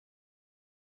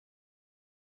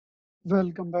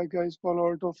Welcome back, guys. Palo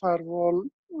Alto Firewall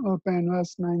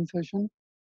OS9 session.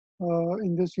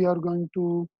 In this, we are going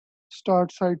to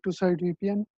start site-to-site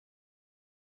VPN.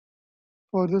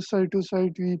 For this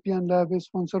site-to-site VPN lab is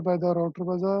sponsored by the Router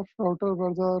Bazaar. Router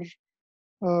Bazaar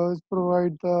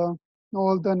provide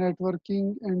all the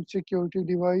networking and security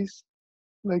device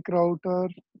like router,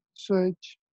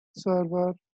 switch,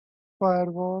 server,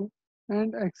 firewall,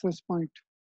 and access point.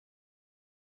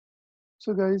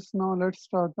 So guys, now let's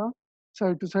start the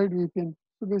site-to-site VPN.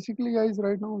 So basically, guys,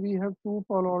 right now we have two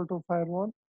Palo Alto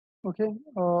firewall. Okay,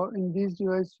 in these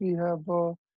device we have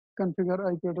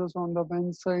configure IP address on the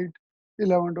WAN side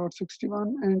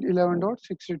 11.61 and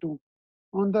 11.62.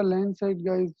 On the LAN side,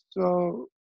 guys,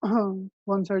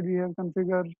 one side we have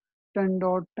configure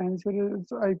 10.10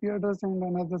 series IP address and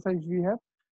another side we have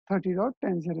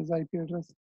 30.10 series IP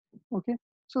address. Okay,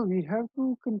 so we have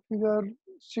to configure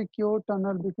secure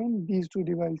tunnel between these two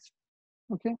devices.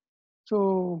 Okay,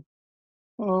 so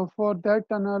for that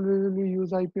tunnel we will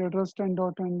use IP address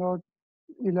 10.10.11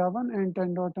 and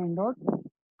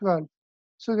 10.10.12.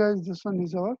 So guys, this one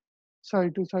is our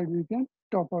side-to-side VPN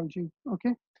topology.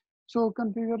 Okay, so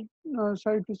configure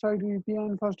side-to-side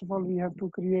VPN. First of all, we have to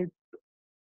create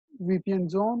VPN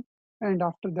zone, and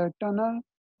after that tunnel,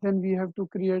 then we have to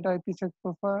create IPsec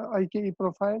profile, IKE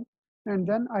profile, and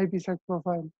then IPsec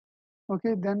profile.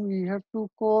 Okay, then we have to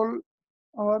call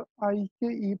our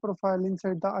IKE profile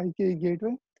inside the IKE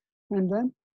gateway, and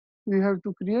then we have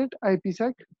to create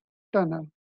IPsec tunnel.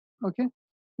 Okay,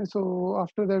 so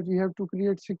after that we have to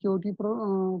create security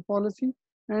policy,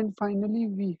 and finally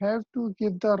we have to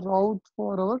give the route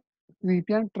for our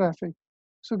VPN traffic.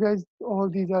 So guys, all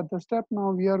these are the steps.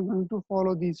 Now we are going to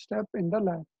follow these steps in the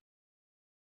lab.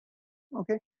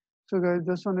 Okay, so guys,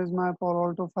 this one is my Palo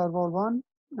Alto Firewall 1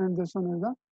 and this one is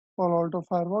the Palo Alto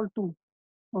Firewall 2.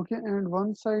 Okay, and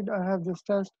one side I have this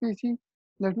test PC.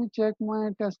 Let me check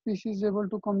my test PC is able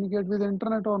to communicate with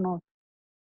internet or not.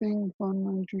 Ping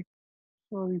 190.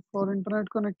 Sorry, for internet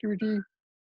connectivity,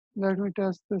 let me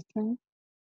test this thing.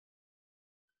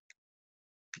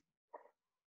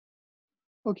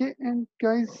 Okay, and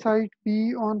guys, site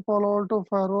B on Palo Alto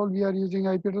Firewall, we are using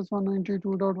IP address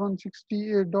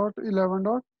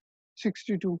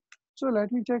 192.168.11.62. So let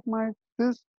me check my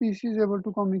this PC is able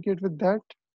to communicate with that.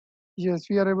 Yes,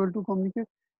 we are able to communicate.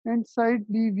 And site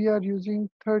B, we are using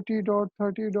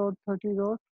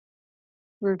 30.30.30.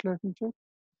 Wait, let me check.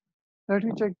 Let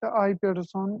me check the IP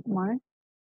address on my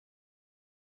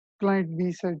client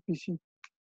B side PC.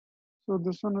 So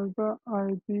this one is the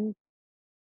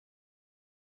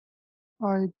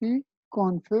IP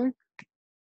config.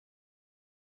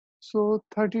 So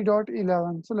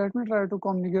 30.11. So let me try to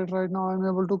communicate right now. I'm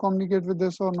able to communicate with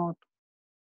this or not.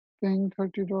 Ping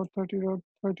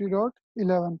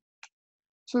 30.30.30.11.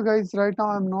 So guys, right now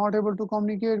I'm not able to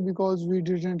communicate because we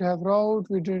didn't have route,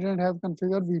 we didn't have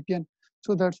configure VPN.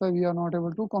 So that's why we are not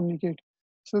able to communicate.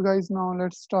 So guys, now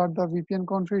let's start the VPN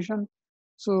configuration.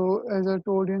 So as I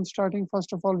told you in starting,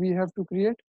 first of all, we have to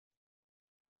create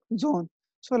zone.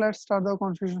 So let's start the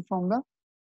configuration from the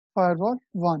firewall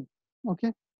 1.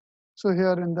 Okay. So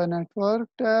here in the network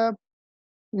tab,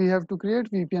 we have to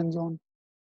create VPN zone.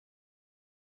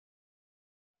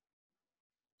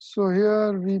 So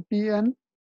here VPN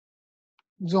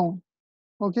zone.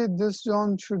 Okay, this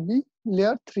zone should be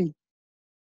layer 3.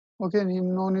 Okay,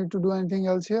 no need to do anything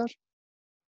else here.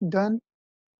 Done.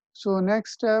 So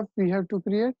next step, we have to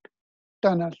create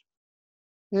tunnel.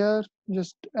 Here,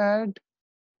 just add,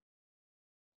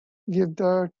 give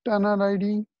the tunnel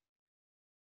ID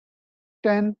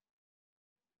 10.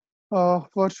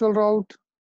 Virtual route,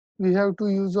 we have to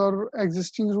use our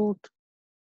existing route.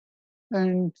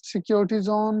 And security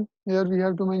zone, here we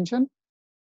have to mention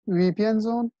VPN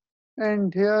zone.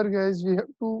 And here, guys, we have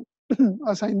to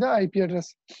assign the IP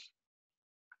address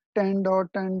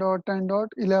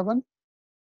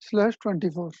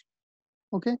 10.10.10.11/24.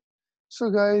 Okay, so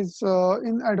guys,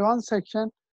 in advanced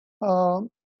section, uh,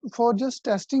 for just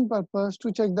testing purpose to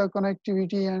check the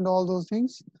connectivity and all those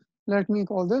things, let me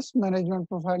call this management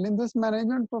profile. In this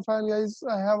management profile, guys,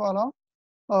 I have allow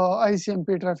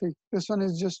ICMP traffic. This one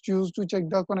is just used to check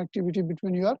the connectivity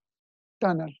between your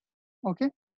tunnel. Okay,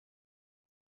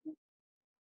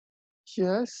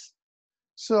 yes.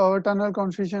 So our tunnel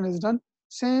configuration is done.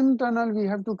 Same tunnel we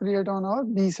have to create on our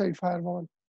B side firewall.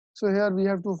 So here we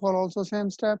have to follow also same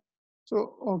step.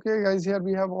 So okay guys, here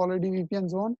we have already VPN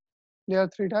zone layer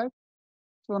 3 type.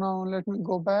 So now let me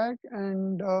go back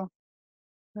and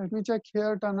let me check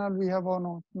here tunnel we have or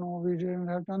not. No, we didn't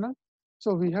have tunnel.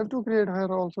 So we have to create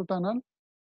here also tunnel.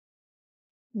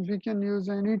 We can use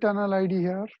any tunnel ID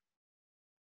here,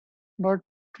 but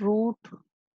root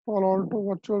Palo Alto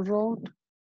virtual route.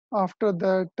 After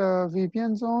that,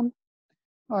 VPN zone,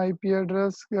 IP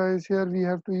address, guys, here we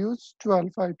have to use 12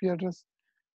 IP address,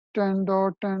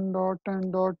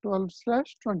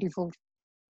 10.10.10.12/24.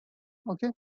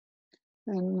 Okay.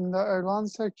 In the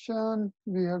advanced section,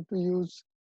 we have to use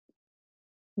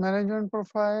management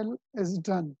profile is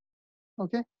done.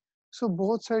 Okay. So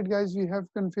both side, guys, we have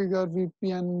configured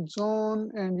VPN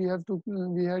zone and we had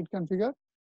configured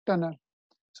tunnel.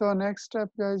 So next step,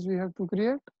 guys, we have to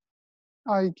create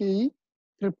IKE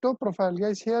crypto profile.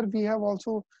 Guys, here we have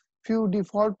also few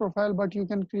default profile, but you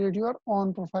can create your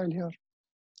own profile here.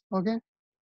 Okay.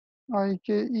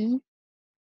 IKE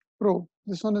Pro.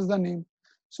 This one is the name.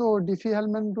 So Diffie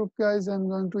Hellman group, guys, I'm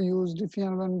going to use Diffie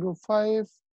Hellman group 5,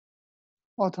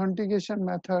 authentication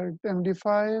method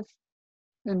MD5,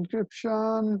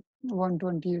 encryption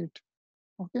 128.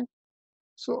 Okay.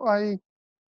 So IKE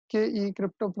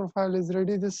crypto profile is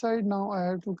ready this side. Now I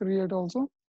have to create also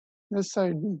this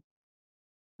side B.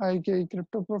 IKE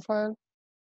crypto profile,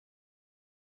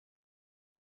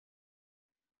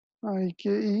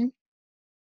 IKE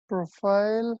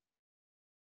profile.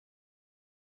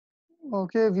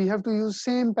 Okay, we have to use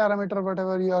same parameter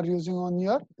whatever you are using on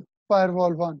your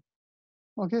firewall one.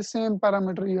 Okay, same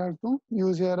parameter you have to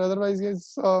use here. Otherwise,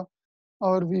 our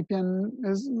VPN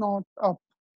is not up.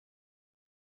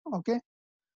 Okay,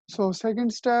 so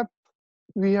second step,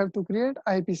 we have to create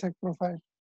IPsec profile.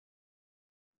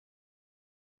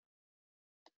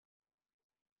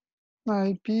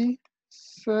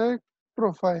 IPsec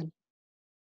profile.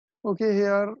 Okay,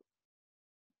 here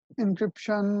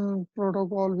encryption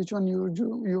protocol, which one you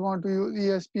want to use,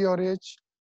 ESP or H?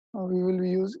 We will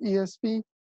use ESP.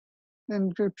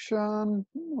 Encryption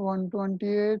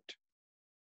 128.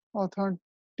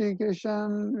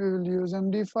 Authentication, we will use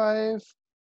MD5.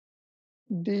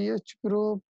 DH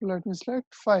group, let me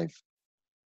select 5.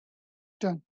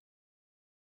 Done.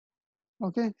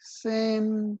 Okay,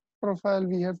 same profile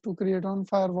we have to create on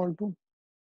firewall 2.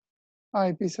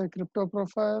 IPsec crypto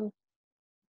profile.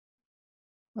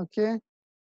 Okay,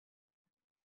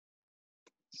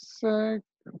 sec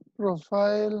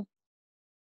profile.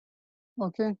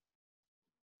 Okay,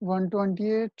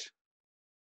 128.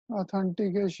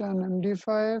 Authentication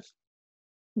MD5.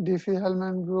 Diffie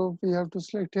Hellman group, we have to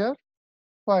select here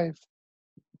 5.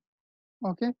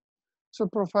 Okay, so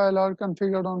profile are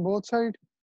configured on both sides.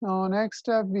 Now next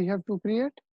step, we have to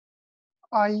create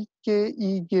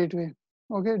IKE gateway.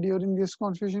 Okay, during this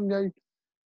configuration guide,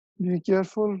 be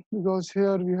careful because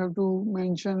here we have to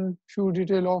mention few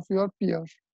detail of your peer.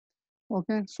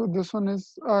 Okay, so this one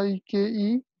is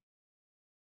IKE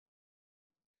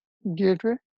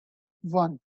gateway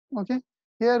 1. Okay,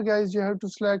 here guys, you have to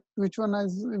select which one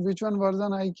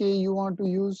version IKE you want to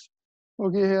use.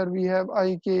 Okay, here we have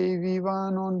IKE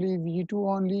V1 only, V2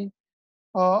 only,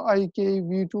 IKE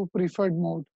V2 preferred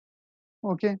mode.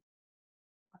 Okay,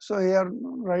 so here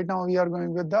right now we are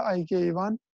going with the IKE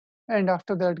one, and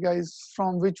after that, guys,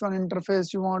 from which one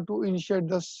interface you want to initiate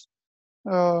this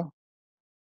uh,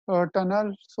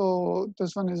 tunnel. So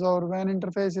this one is our WAN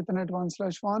interface, Ethernet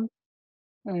 1/1,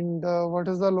 and what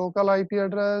is the local IP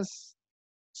address?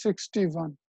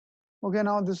 61. Okay,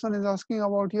 now this one is asking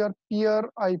about your peer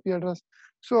IP address.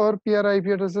 So our peer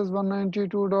IP address is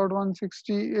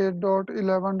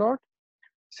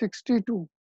 192.168.11.62.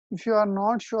 If you are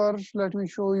not sure, let me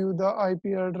show you the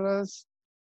IP address.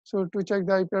 So to check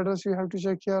the IP address, you have to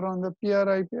check here on the peer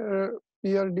IP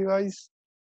peer device.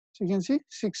 So you can see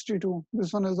 62.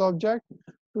 This one is object.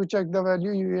 To check the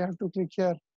value, you have to click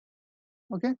here.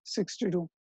 Okay, 62.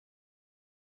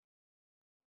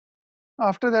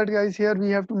 After that, guys, here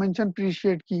we have to mention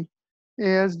appreciate key,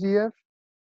 ASDF,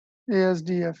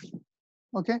 ASDF.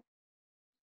 Okay.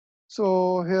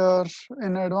 So here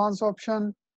in advanced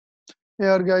option,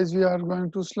 here guys, we are going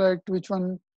to select which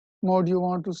one mode you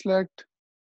want to select,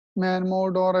 man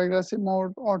mode or aggressive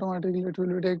mode. Automatically it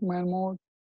will take man mode.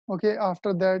 Okay,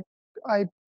 after that,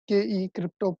 IKE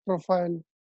crypto profile.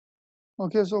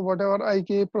 Okay, so whatever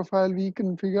IKE profile we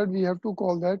configured, we have to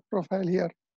call that profile here.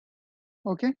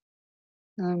 Okay,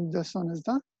 and this one is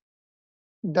the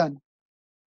done.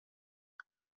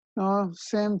 Now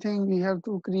same thing, we have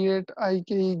to create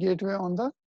IKE gateway on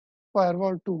the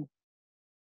firewall 2.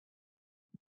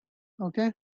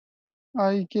 Okay,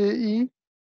 IKE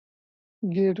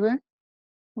gateway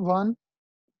 1,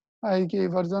 IKE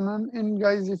version 1. And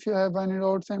guys, if you have any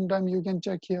doubt, same time you can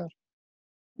check here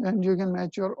and you can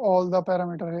match your all the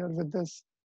parameter here with this.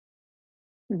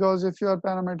 Because if your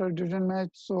parameter didn't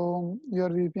match, so your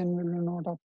VPN will be not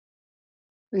up.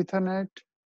 Ethernet,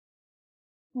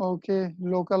 okay,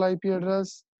 local IP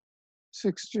address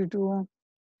 62,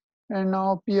 And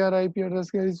now peer IP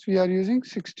address, guys, we are using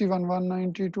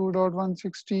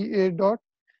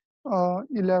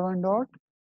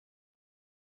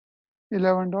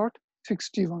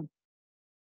 61.192.168.11.11.61.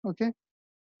 Okay.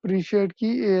 Pre-shared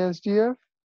key ASDF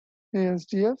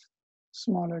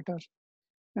small letter.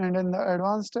 And in the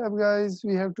advanced tab, guys,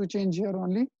 we have to change here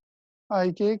only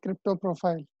IK crypto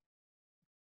profile.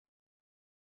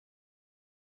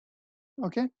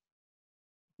 Okay.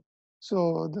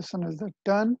 So this one is the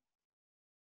done.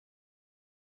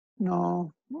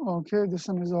 Now, okay, this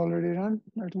one is already done.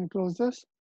 Let me close this.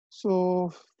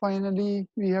 So finally,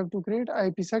 we have to create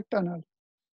IPsec tunnel.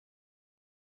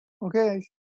 Okay.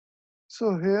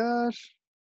 So here,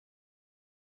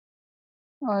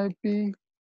 IPsec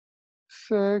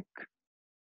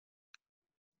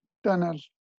tunnel,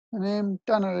 name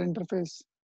tunnel interface.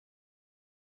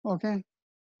 Okay,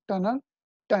 tunnel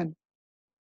 10.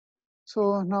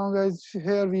 So now, guys,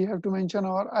 here we have to mention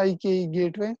our IKE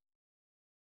gateway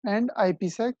and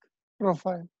IPsec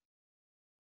profile.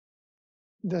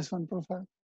 This one profile.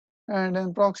 And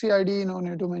then proxy ID, no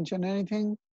need to mention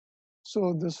anything.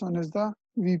 So this one is the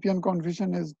VPN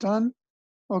configuration is done.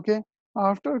 Okay.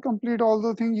 After complete all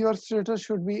the things, your status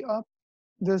should be up.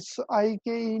 This IK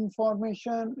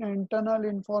information and tunnel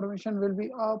information will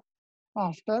be up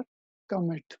after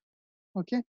commit.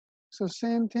 Okay. So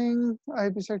same thing,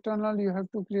 IPsec tunnel you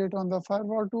have to create on the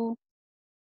firewall too.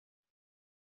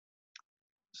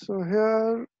 So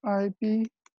here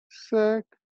IPsec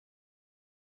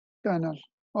tunnel.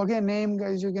 Okay, name,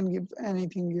 guys, you can give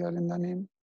anything here in the name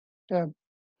tab.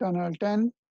 Tunnel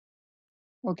 10.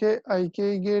 Okay,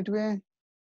 IK gateway.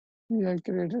 We have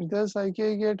created this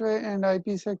IK gateway and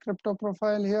IPsec crypto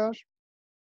profile here.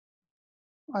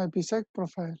 IPsec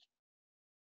profile.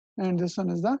 And this one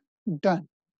is the done.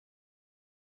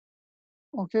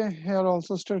 Okay, here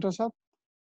also status up.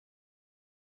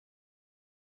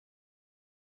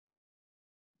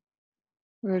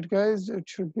 Wait, guys, it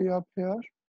should be up here.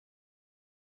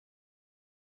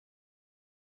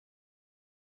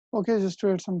 Okay, just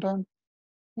wait some time.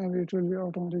 Maybe it will be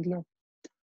automatically up.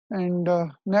 And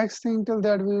next thing till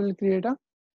that we will create a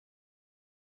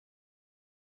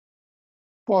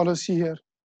policy here.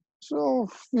 So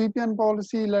VPN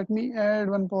policy, let me add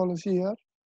one policy here.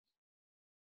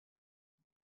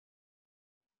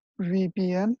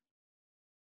 VPN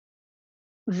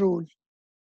rule.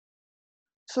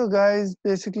 So guys,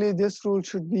 basically this rule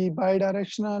should be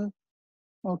bidirectional.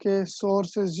 Okay,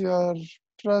 source is your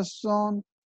trust zone.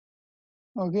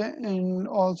 Okay, and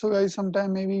also guys,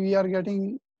 sometime maybe we are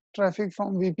getting traffic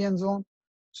from VPN zone.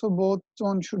 So both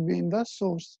zones should be in the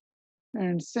source.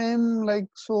 And same like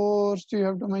source, you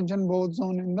have to mention both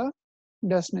zone in the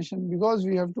destination because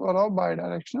we have to allow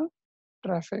bidirectional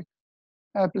traffic.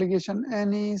 Application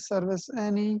any, service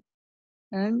any,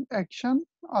 and action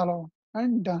allow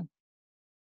and done.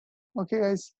 Okay,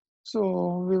 guys.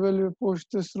 So we will push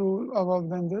this rule above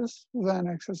than this WAN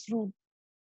access rule.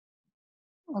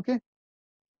 Okay.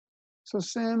 So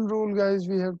same rule, guys,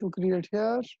 we have to create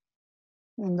here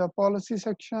in the policy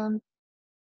section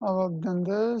above than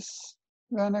this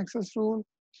WAN access rule.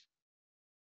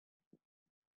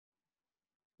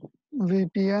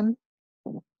 VPN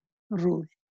rule.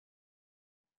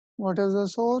 What is the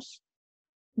source?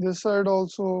 This side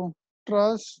also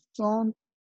trust zone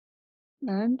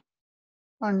and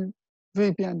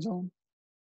VPN zone.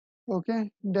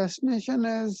 Okay, destination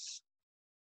is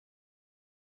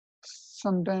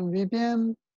sometime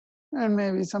VPN and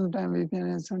maybe sometime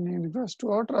VPN is sending request to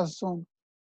our trust zone.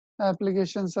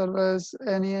 Application service,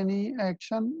 any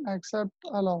action, accept,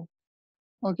 allow.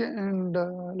 Okay, and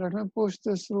let me push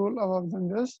this rule above than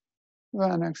this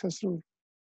WAN access rule.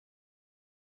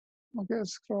 Okay,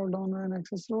 scroll down WAN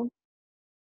access rule.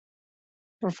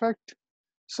 Perfect.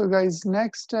 So guys,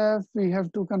 next step we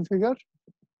have to configure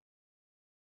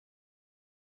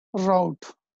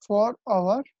route for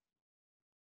our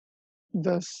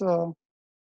this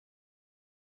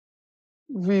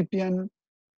VPN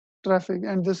traffic,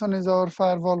 and this one is our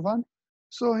firewall one.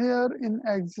 So here in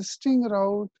existing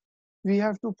route, we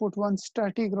have to put one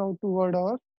static route toward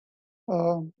our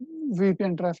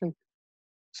VPN traffic.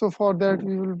 So for that,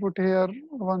 we will put here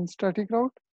one static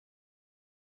route,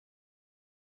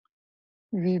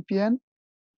 VPN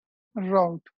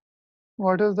route.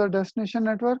 What is the destination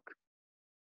network?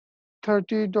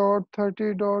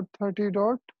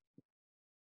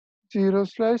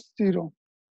 30.30.30.0/0.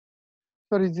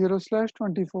 Sorry,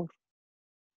 0/24.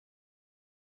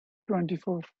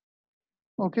 24.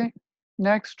 Okay.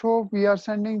 Next hop, we are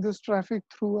sending this traffic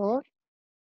through our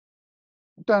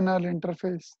tunnel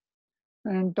interface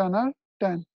and tunnel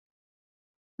 10.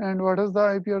 And what is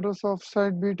the IP address of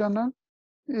site B tunnel?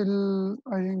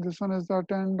 I think this one is the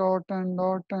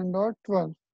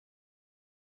 10.10.10.12.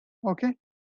 Okay.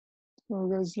 So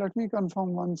guys, let me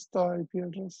confirm once the IP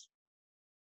address.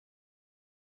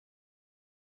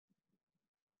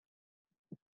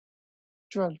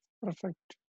 12.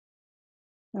 Perfect.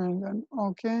 And then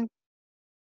okay.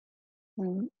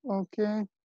 And okay.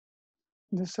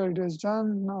 This side is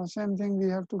done. Now same thing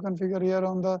we have to configure here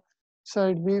on the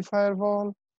site B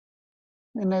firewall.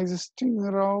 In existing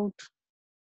route,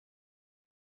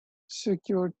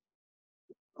 secure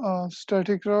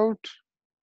static route,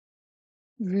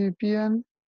 VPN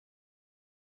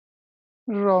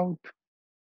route.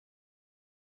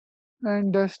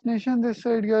 And destination this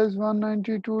side guys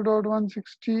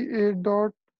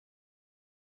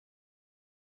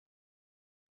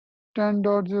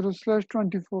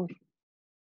 192.168.10.0/24.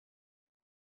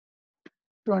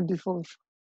 24.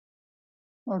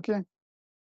 Okay.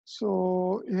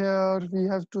 So here we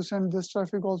have to send this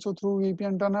traffic also through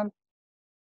VPN tunnel.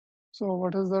 So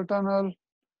what is the tunnel?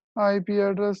 IP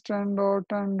address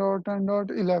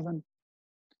 10.10.10.11.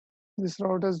 This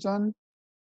route is done.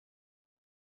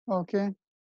 Okay.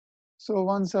 So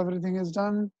once everything is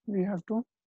done, we have to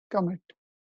commit.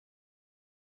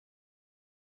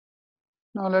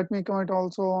 Now let me commit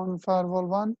also on firewall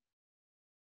 1.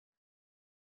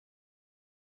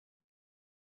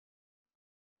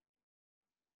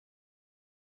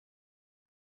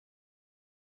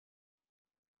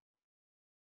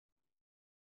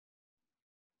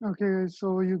 Okay,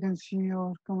 so you can see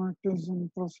our commit is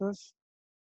in process.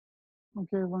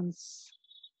 Okay, once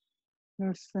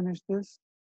let's finish this.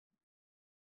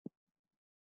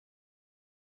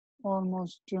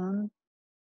 Almost done.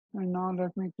 And now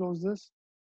let me close this.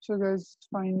 So guys,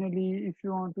 finally, if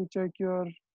you want to check your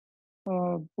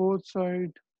both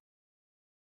side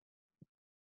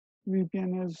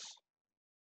VPN is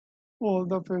all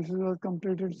the phases are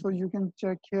completed. So you can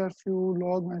check here few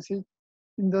log message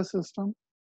in the system.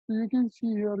 So you can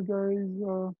see here guys,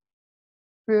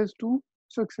 phase 2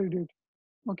 succeeded.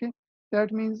 Okay,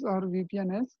 that means our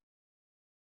VPN is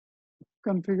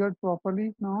configured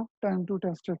properly. Now time to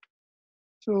test it.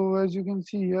 So as you can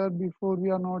see here, before we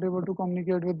are not able to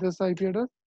communicate with this IP address.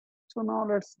 So now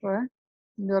let's try.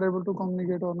 We are able to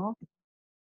communicate or not.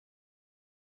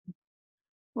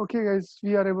 Okay guys,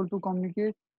 we are able to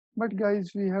communicate. But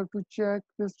guys, we have to check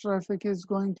this traffic is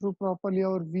going through properly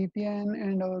our VPN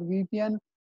and our VPN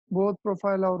both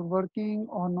profile are working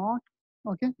or not.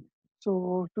 Okay.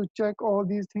 So to check all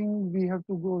these things, we have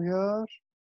to go here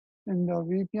in the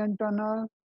VPN tunnel.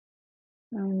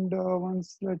 And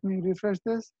once let me refresh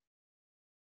this.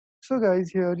 So guys,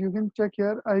 here you can check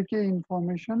here IK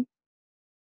information.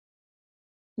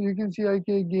 So you can see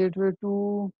IK gateway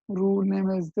to rule name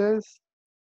is this,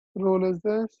 role is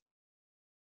this,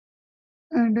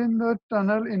 and in the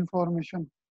tunnel information.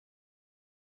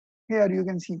 Here you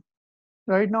can see.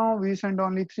 Right now we send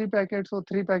only 3 packets, so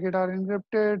 3 packets are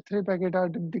encrypted, 3 packets are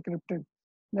decrypted.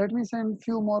 Let me send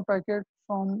few more packets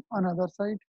from another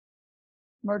site.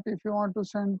 But if you want to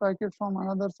send packets from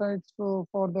another site, so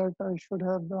for that I should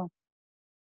have the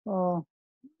uh,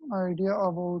 idea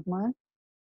about my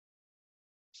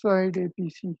site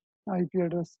APC IP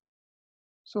address.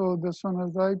 So this one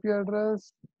is the IP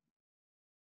address,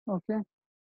 okay,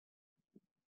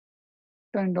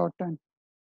 10.10.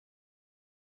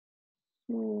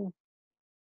 So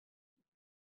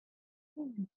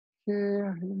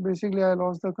okay, basically I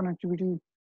lost the connectivity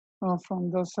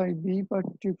from the site B, but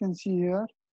you can see here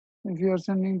if you are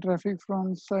sending traffic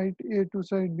from site A to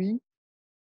site B,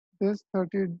 this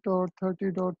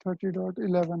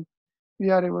 30.30.30.11, we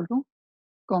are able to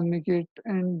communicate.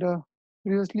 And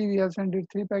previously we have sent it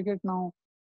 3 packets, now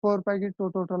 4 packets, so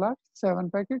total are 7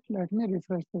 packets. Let me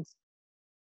refresh this.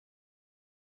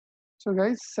 So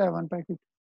guys, 7 packets.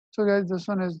 So guys, this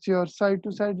one is your site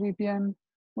to site VPN.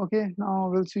 Okay, now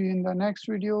we'll see you in the next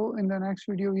video. In the next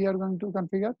video, we are going to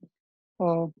configure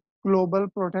global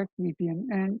protect VPN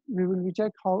and we will be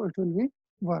check how it will be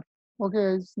work.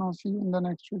 Okay guys, now see you in the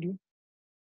next video.